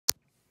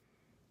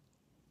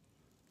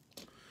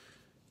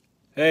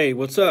Hey,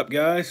 what's up,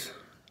 guys?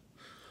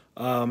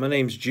 My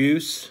name's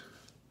Juice.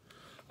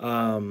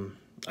 I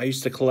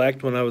used to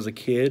collect when I was a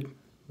kid,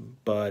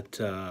 but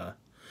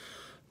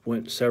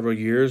went several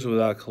years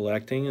without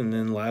collecting, and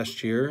then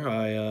last year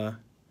I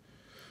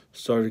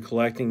started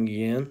collecting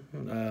again,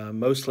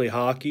 mostly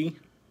hockey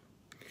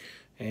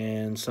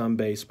and some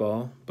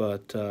baseball.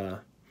 But I'm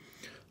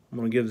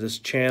gonna give this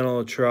channel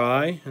a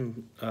try,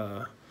 and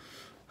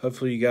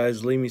hopefully you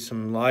guys leave me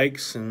some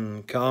likes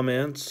and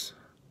comments.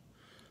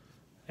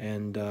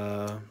 And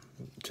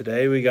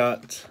today we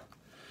got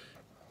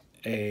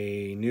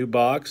a new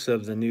box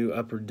of the new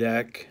Upper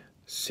Deck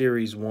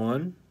Series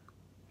 1.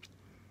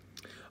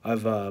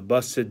 I've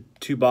busted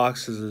 2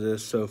 boxes of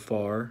this so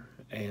far,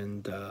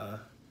 and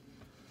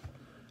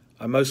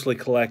I mostly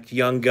collect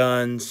Young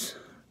Guns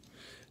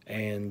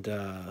and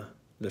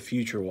the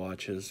Future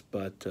watches,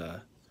 but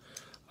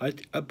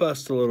I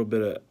bust a little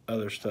bit of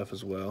other stuff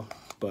as well.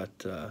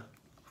 But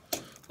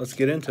let's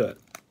get into it.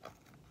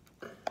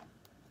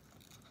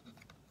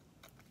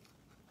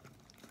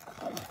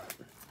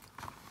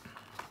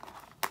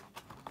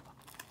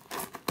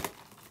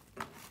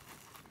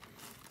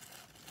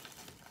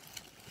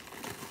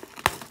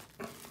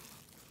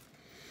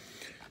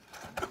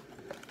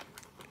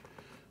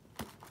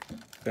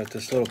 Got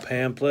this little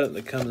pamphlet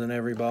that comes in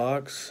every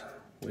box.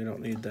 We don't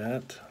need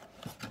that.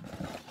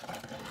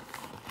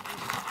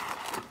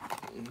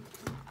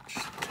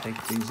 Just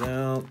take these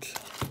out.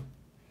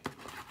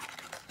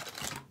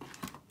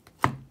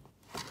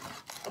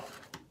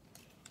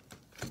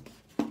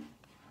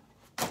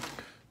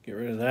 Get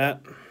rid of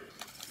that.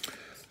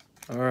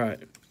 All right,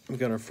 we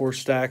got our 4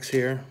 stacks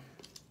here.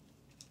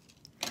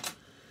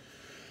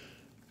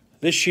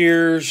 This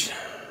year's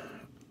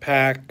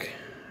pack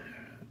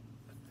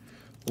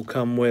will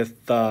come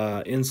with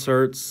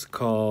inserts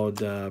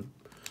called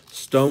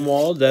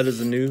Stonewall. That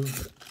is a new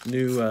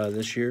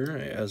this year,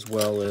 as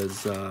well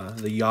as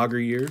the Yager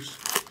years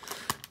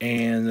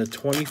and the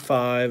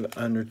 25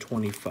 under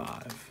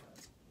 25.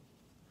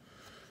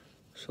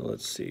 So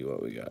let's see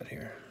what we got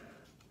here.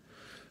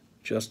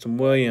 Justin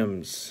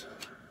Williams,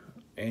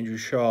 Andrew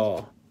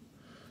Shaw,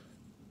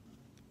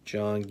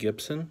 John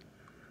Gibson.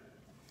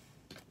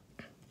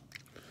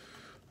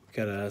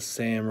 Got a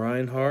Sam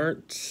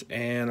Reinhart,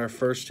 and our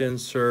first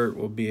insert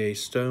will be a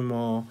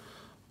Stonewall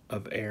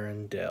of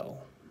Aaron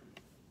Dell.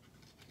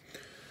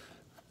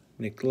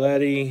 Nick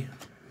Leddy,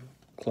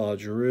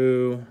 Claude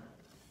Giroux,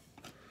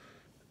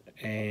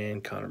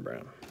 and Connor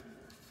Brown.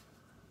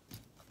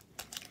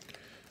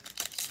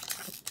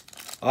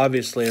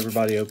 Obviously,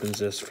 everybody opens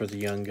this for the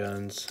Young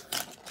Guns,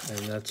 and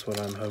that's what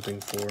I'm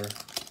hoping for.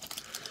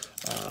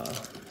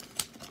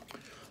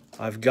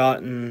 I've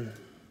gotten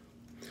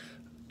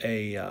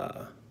a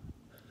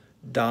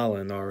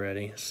Dahlin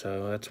already,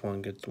 so that's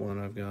one good one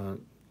I've got.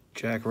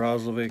 Jack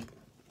Roslovic,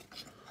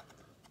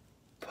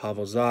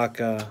 Pavel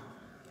Zacha,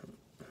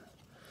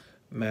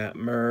 Matt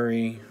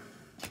Murray,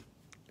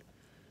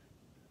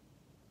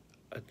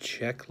 a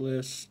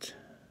checklist,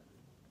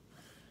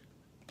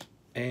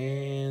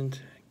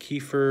 and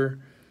Kiefer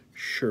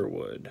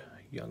Sherwood,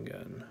 Young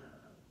Gun.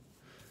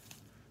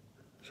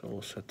 So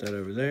we'll set that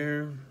over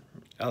there.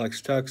 Alex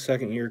Tuck,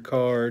 second-year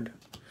card.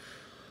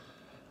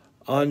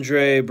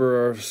 Andre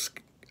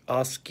Borovsky,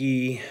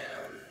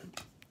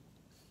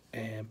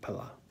 and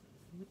Pala.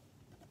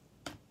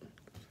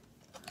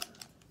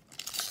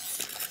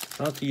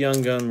 Not the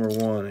Young Gun we're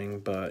wanting,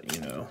 but,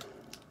 you know,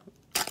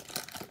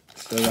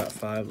 still got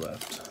 5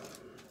 left.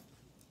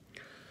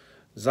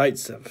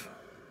 Zaitsev,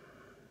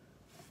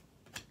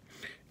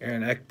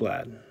 Aaron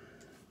Ekblad,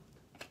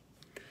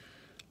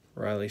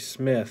 Riley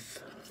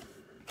Smith,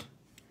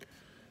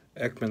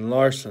 Ekman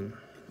Larson,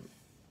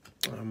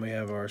 and we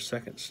have our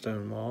second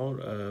Stonewall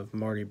of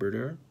Marty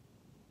Brodeur.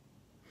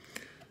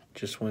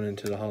 Just went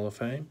into the Hall of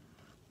Fame.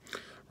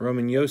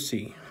 Roman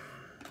Josi,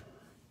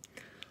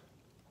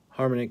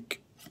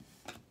 Harmonic,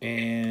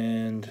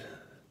 and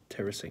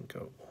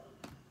Tarasenko.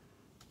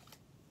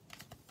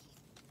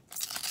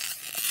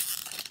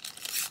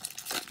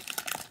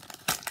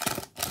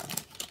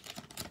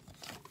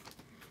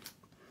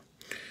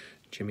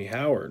 Jimmy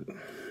Howard,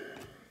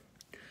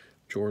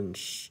 Jordan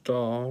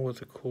Stahl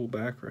with a cool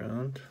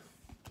background.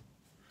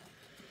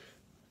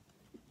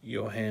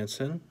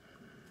 Johansson,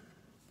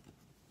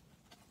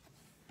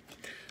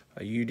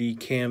 a UD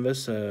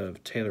canvas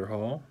of Taylor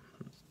Hall.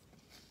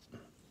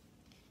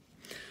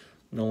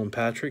 Nolan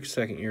Patrick,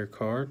 second-year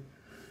card.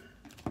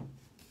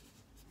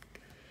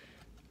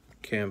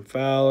 Cam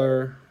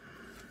Fowler,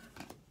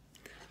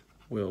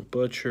 Will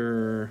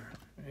Butcher,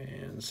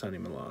 and Sonny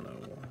Milano.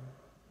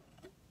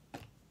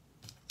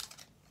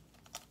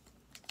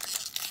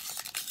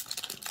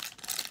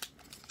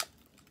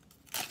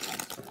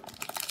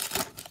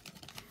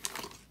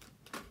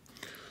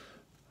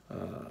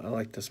 I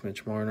like this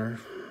Mitch Marner.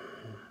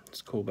 It's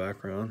a cool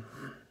background.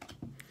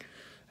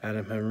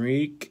 Adam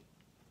Henrique,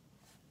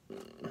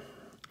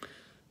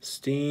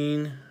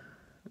 Steen,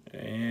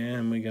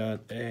 and we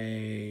got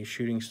a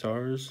Shooting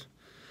Stars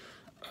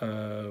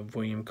of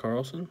William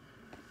Karlsson.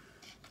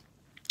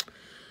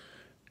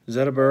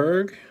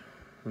 Zetterberg,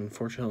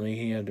 Unfortunately,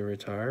 he had to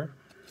retire.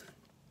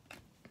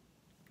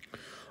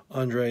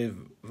 Andre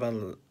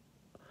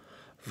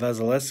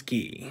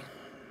Vasilevsky.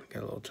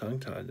 Got a little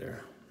tongue-tied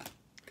there.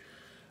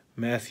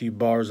 Matthew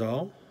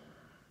Barzal.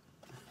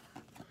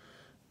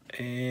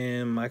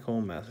 And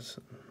Michael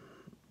Matheson.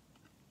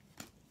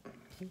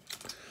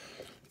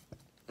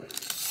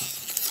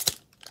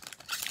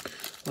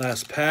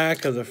 Last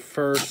pack of the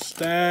first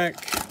stack.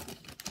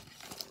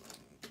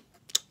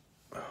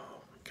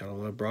 Oh, gotta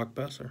love Brock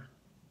Besser.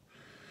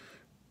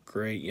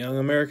 Great young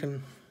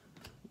American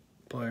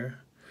player.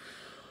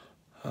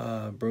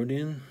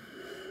 Brodin.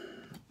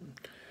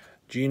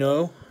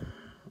 Gino.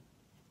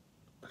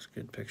 That's a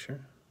good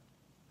picture.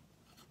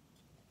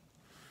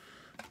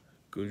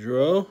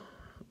 Goudreau.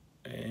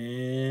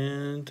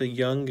 And the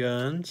Young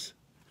Guns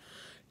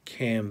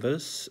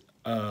canvas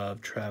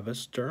of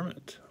Travis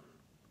Dermott.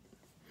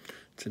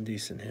 It's a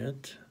decent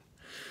hit.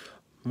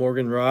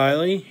 Morgan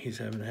Riley, he's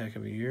having a heck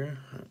of a year.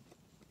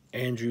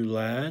 Andrew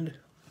Ladd.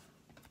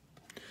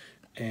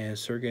 And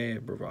Sergei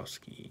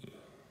Bobrovsky.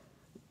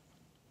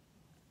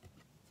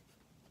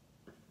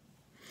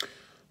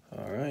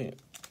 All right.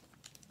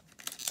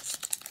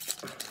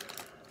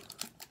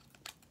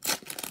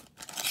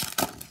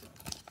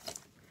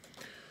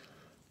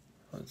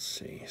 Let's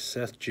see.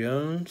 Seth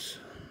Jones.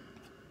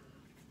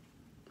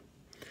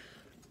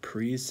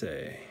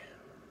 Parise.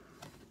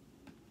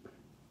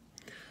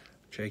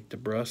 Jake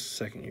DeBrusk,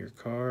 second-year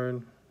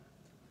card.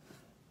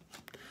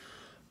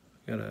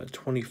 Got a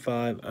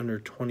 25 under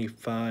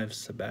 25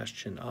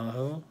 Sebastian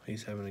Aho.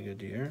 He's having a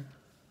good year.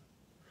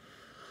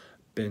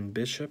 Ben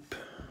Bishop.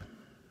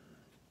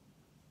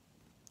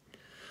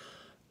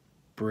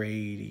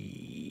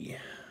 Brady.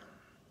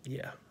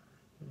 Yeah.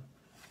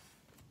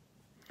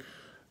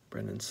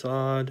 Brendan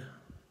Saad.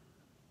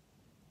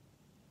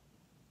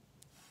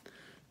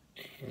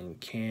 And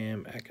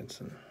Cam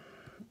Atkinson.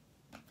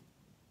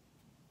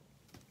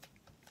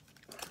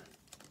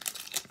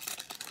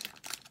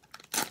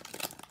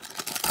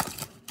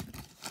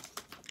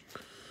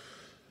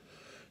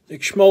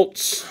 Nick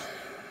Schmaltz.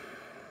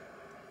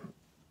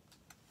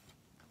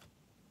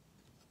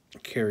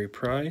 Carey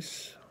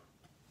Price.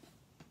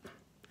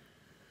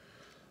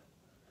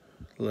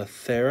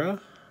 Laterra.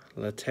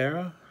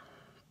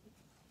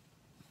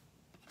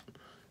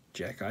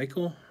 Jack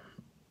Eichel.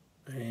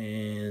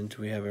 And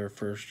we have our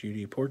first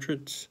UD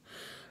portraits.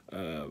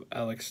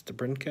 Alex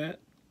DeBrincat.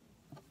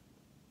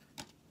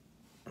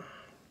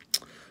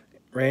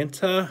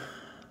 Ranta.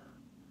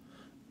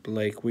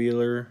 Blake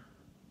Wheeler.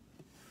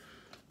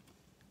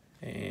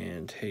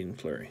 And Hayden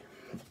Fleury.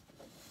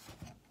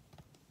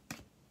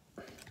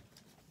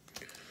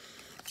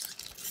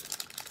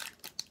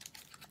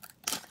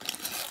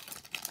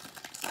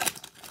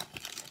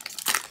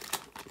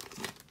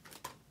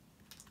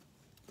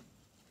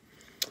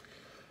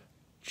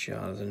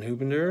 Jonathan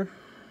Huberdeau.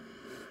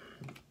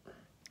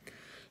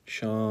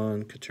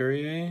 Sean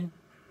Couturier.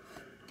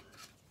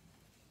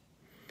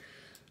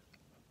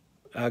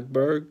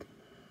 Agberg.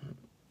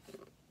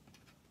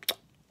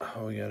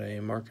 Oh, we got a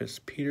Marcus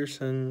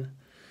Peterson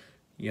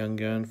Young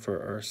Gun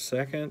for our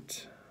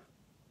second.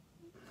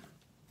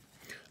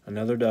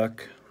 Another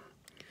Duck.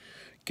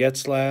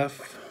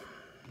 Getzlaff.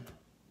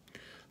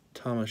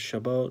 Thomas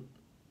Chabot.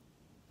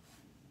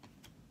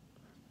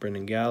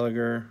 Brendan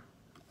Gallagher.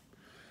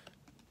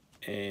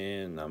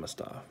 And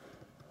Namastov.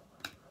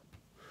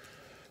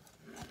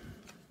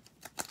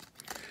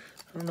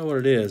 I don't know what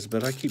it is,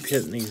 but I keep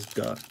hitting these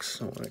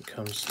ducks when it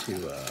comes to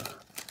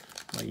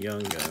my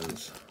Young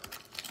Guns.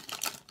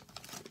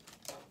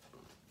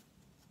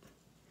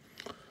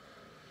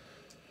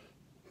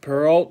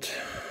 Peralt.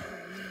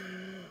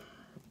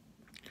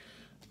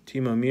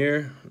 Timo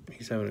Meier.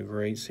 He's having a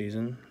great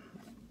season.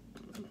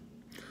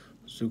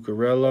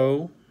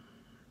 Zuccarello.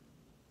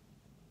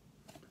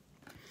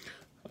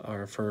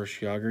 Our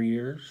first Yager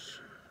years.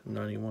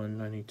 91,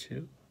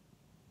 92.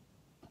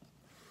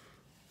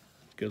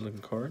 Good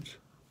looking cards.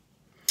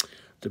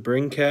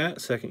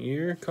 DeBrincat, second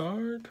year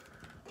card.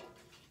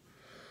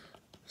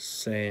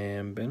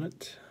 Sam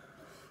Bennett.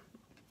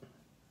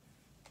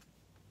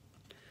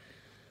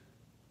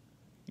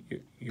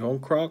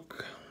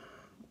 Yonkrock.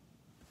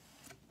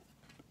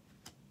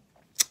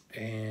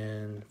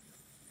 And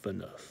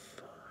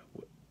Phaneuf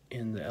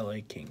in the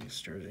LA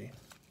Kings jersey.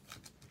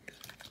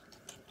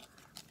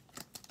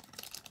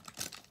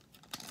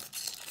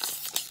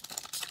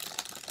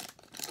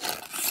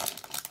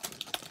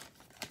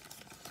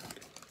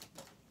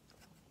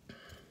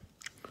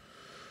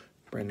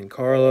 Brandon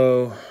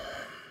Carlo,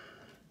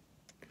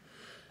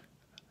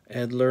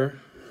 Edler,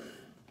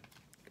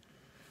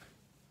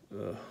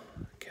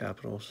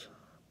 Capitals,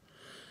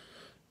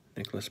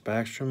 Nicholas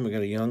Backstrom. We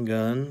got a Young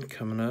Gun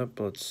coming up.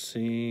 Let's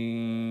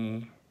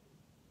see.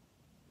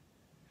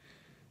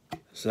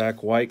 Zach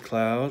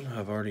Whitecloud.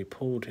 I've already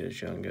pulled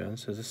his Young Gun,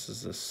 so this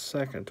is the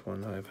second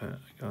one I've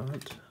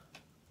got.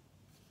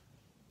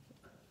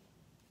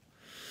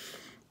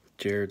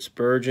 Jared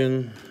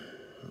Spurgeon,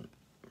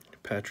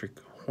 Patrick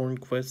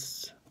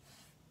Hornquist,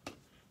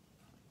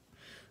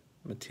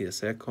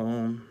 Matthias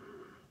Ekholm,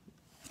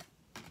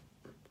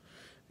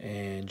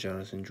 and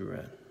Jonathan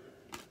Drouin.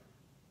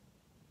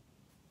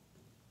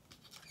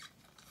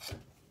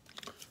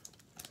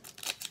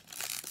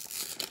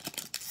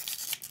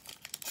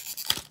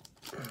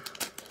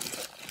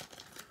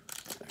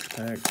 Next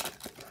pack.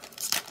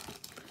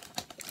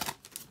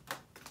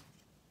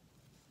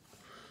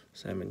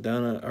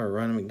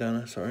 Ryan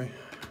McDonough, sorry.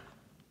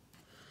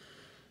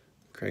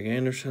 Craig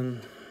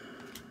Anderson.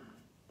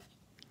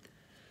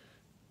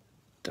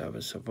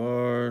 David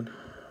Savard.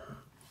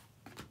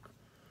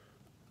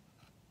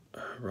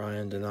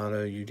 Ryan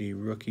Donato UD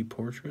Rookie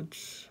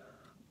Portraits.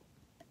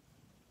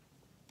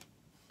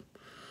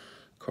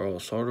 Carl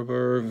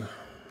Soderberg.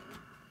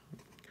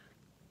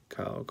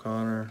 Kyle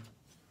O'Connor.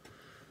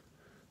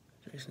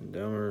 Jason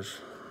Demers.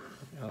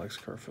 Alex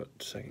Kerfoot,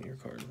 second-year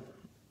card.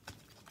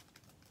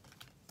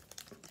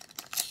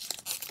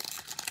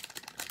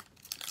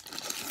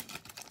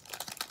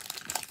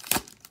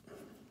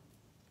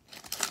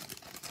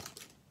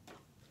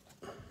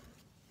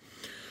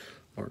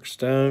 Mark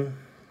Stone,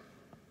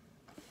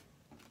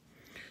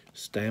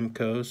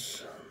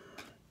 Stamkos,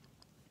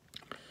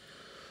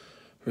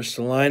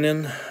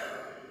 Ristolainen,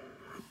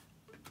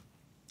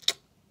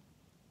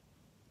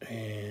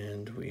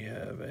 and we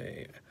have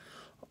a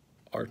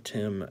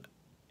Artem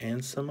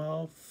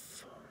Ansimov,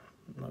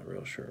 I'm not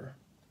real sure.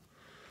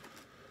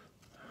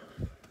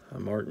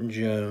 Martin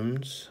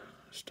Jones,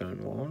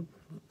 Stonewall,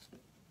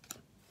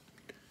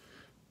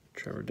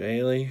 Trevor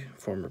Daley,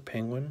 former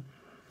Penguin,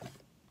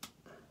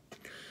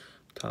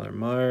 Tyler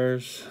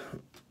Myers,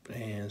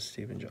 and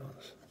Stephen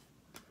Johns.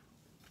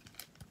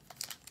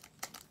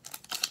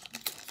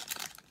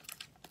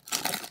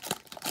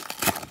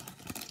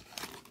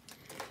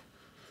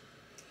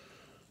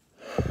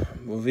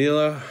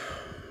 Movila,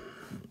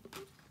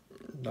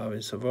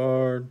 David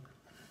Savard,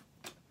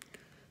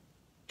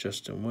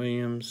 Justin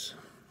Williams,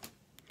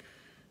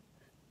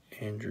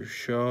 Andrew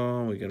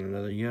Shaw. We got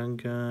another young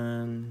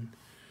gun,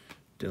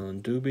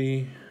 Dylan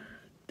Dubé.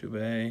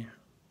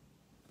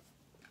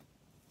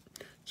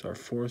 It's our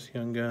fourth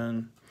young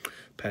gun.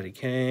 Patty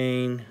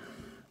Kane,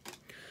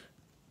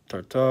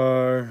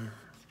 Tartar,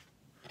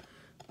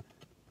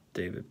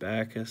 David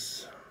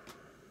Backus,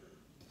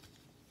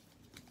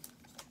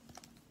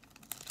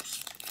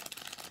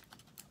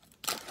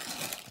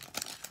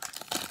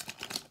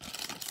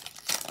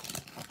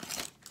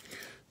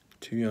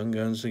 two young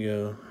guns to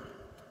go.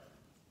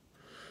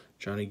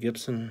 Johnny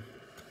Gibson,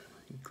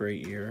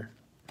 great year.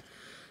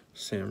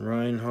 Sam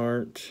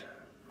Reinhart,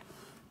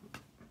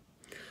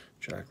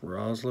 Jack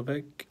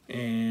Roslovic,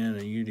 and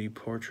a UD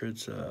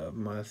Portraits of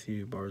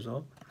Matthew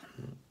Barzal.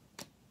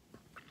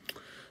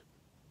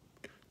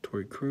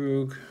 Torrey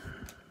Krug,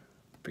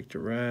 Victor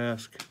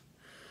Rask,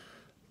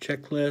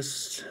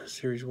 Checklist,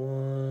 Series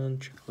 1,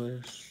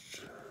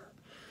 Checklist,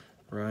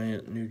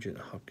 Ryan Nugent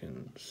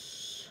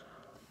Hopkins.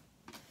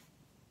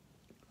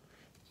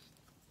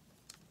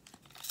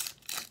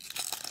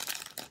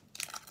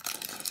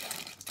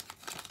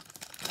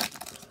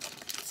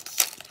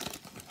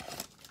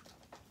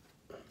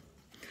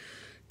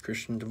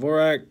 Christian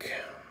Dvorak,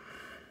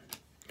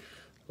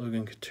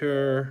 Logan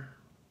Couture,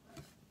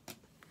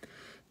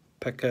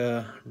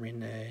 Pekka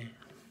Rinne,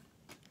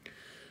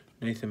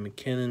 Nathan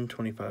McKinnon,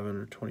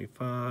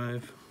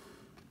 25/25,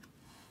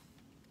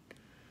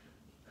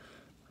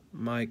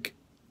 Mike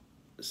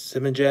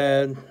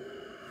Simajad,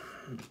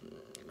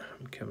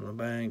 Kevin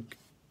LeBanc,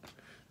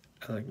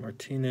 Alec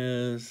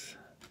Martinez,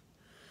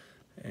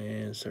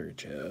 and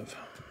Sergachev.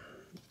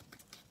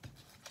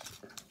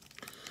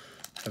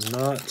 Have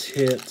not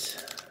hit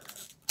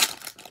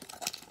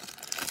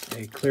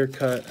a clear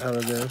cut out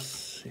of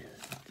this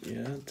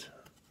yet.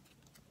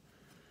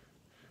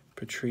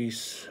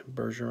 Patrice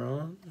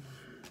Bergeron,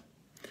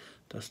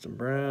 Dustin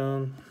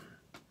Brown,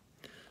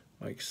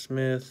 Mike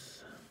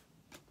Smith,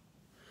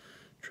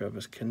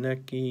 Travis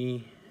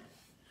Konecny,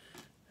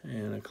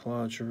 and a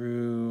Claude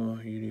Giroux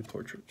UD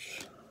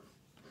Portraits.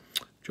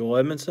 Joel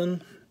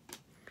Edmondson,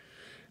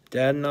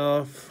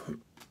 Dadonov,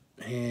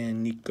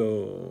 and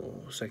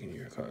Nico,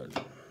 second-year card.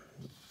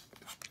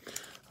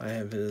 I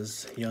have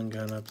his young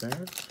gun up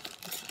there.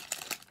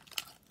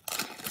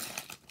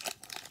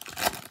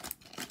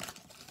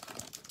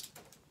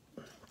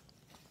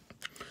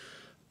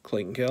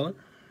 Clayton Keller,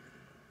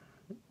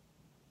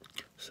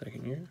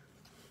 second year.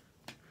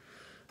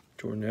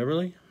 Jordan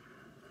Eberle,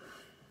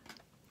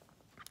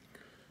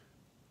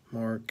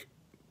 Mark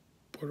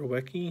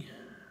Bortowecki,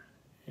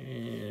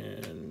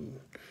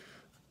 and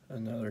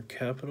another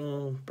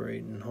Capital,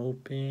 Braden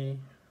Holtby,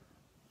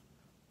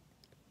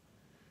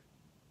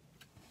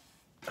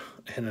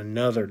 and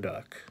another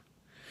Duck.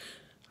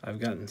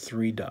 I've gotten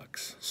 3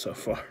 Ducks so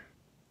far.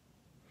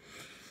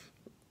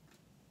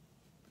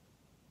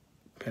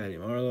 Patty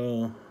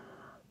Marleau,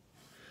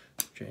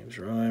 James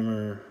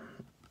Reimer,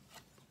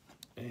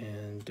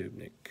 and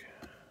Dubnik.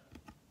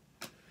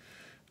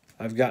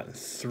 I've gotten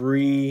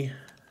 3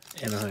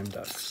 Anaheim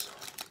Ducks.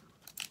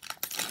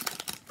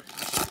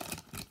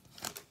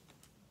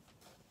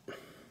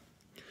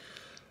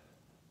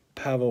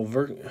 Pavel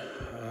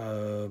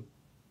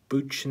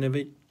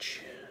Buchnevich,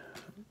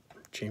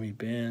 Jamie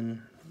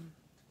Benn,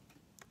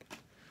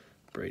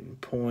 Braden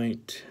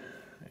Point,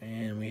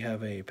 and we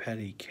have a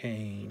Patty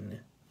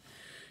Kane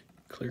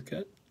clear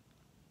cut,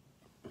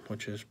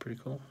 which is pretty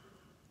cool.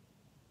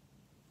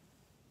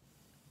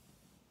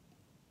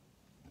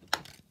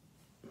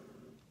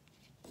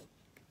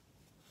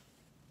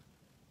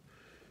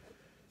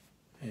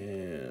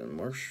 And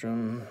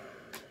Markstrom,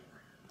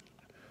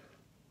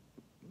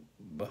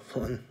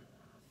 Bufflin,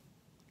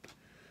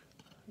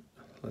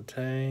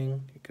 Letang,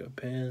 go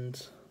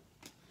Pens,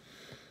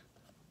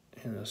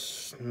 and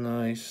this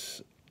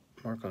nice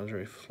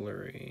Marc-Andre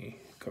Fleury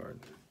card.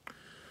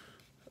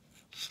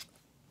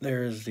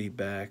 There's the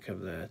back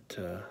of that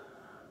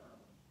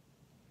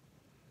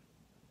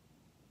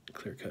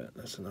clear cut.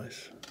 That's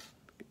nice.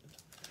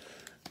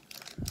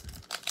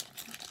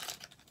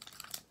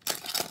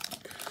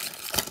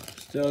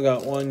 Still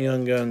got one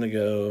Young Gun to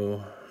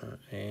go,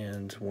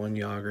 and one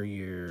Yager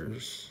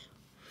Years,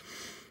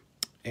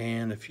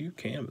 and a few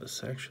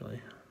Canvas, actually.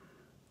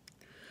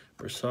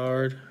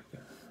 Broussard,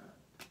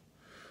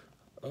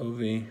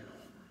 Ovi,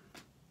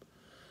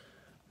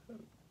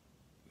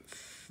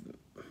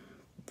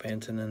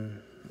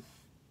 Vantanen.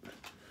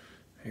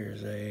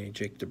 Here's a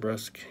Jake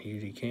DeBrusk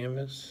UD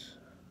Canvas.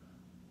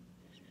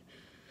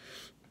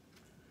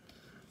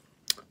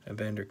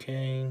 Evander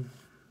Kane.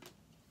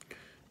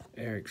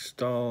 Eric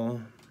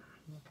Stahl,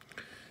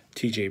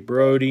 TJ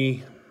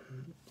Brody,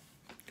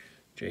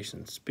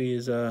 Jason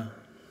Spiza,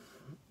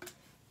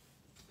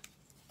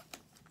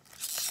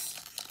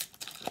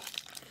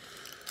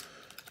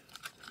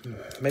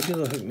 maybe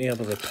they'll hook me up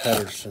with a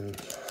Pettersson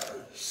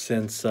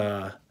since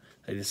they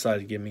decided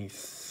to give me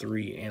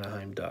 3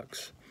 Anaheim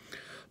Ducks.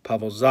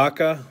 Pavel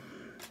Zacha,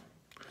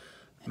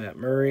 Matt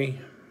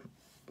Murray,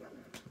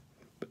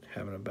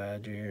 having a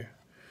bad year.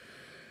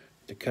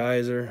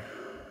 DeKaiser,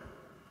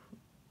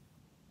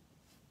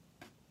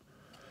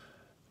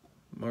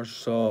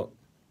 Marshall,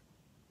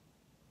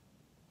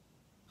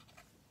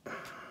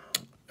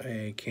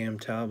 a Cam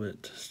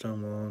Talbot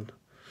Stonewall,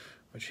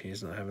 which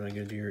he's not having a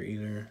good year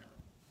either.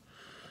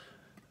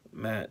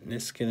 Matt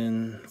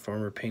Niskanen,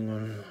 former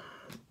Penguin,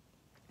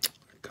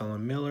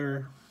 Colin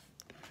Miller,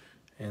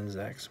 and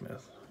Zach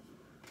Smith.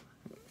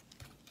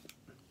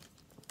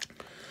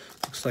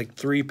 Looks like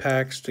 3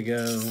 packs to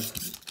go.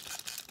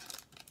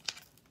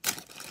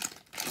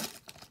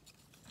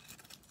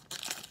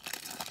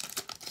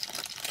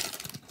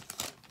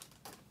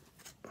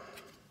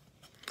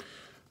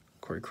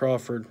 Corey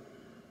Crawford,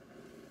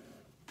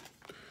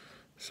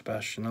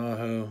 Sebastian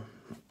Aho,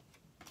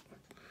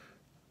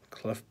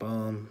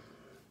 Clefbaum.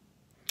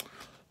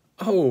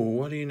 Oh,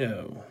 what do you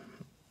know?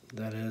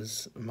 That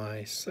is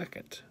my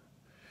second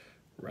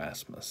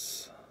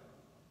Rasmus.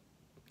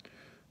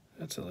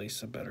 That's at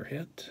least a better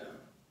hit.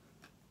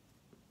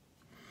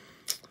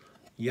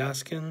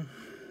 Yaskin,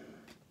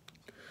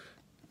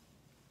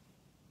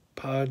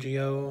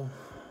 Paggio,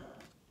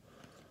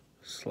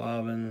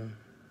 Slavin,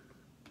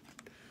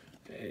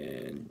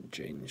 and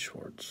Jaden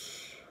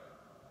Schwartz.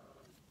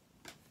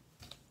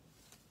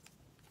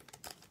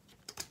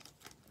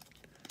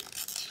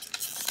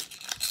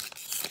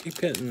 Keep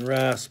hitting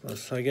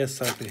Rasmus. I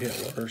guess I could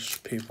hit worse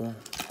people.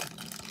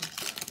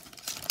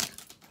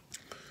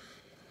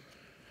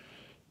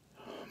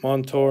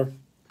 Montour,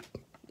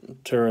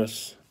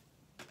 Turris,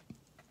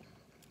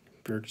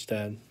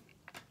 Bjorkstad,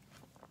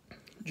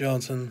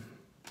 Johnson,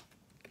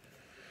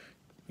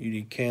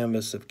 UD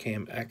Canvas of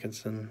Cam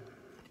Atkinson,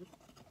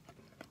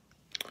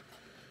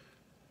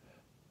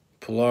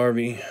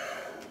 Pularvi,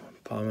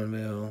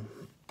 Pominville,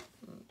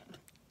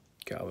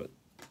 Calvert.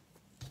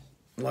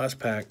 Last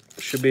pack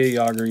should be a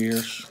Yager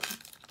Years,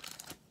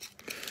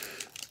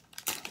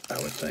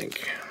 I would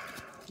think.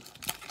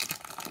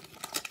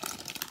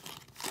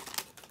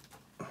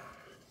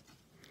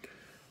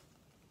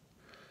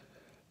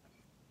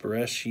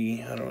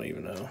 Bereshi, I don't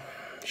even know.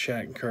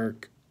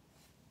 Shattenkirk,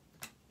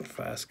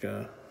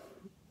 Fasca,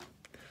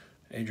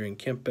 Adrian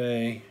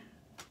Kempe,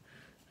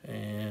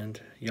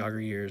 and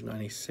Yager Years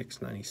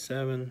 96,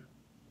 97.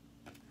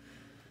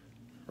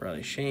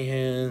 Riley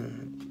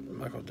Sheehan,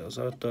 Michael Del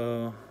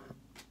Zotto,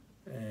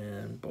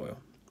 and Boyle.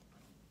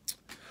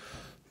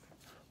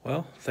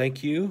 Well,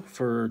 thank you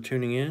for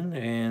tuning in,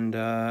 and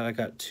I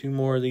got 2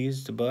 more of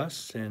these to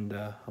bust, and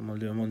I'm going to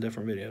do them on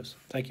different videos.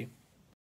 Thank you.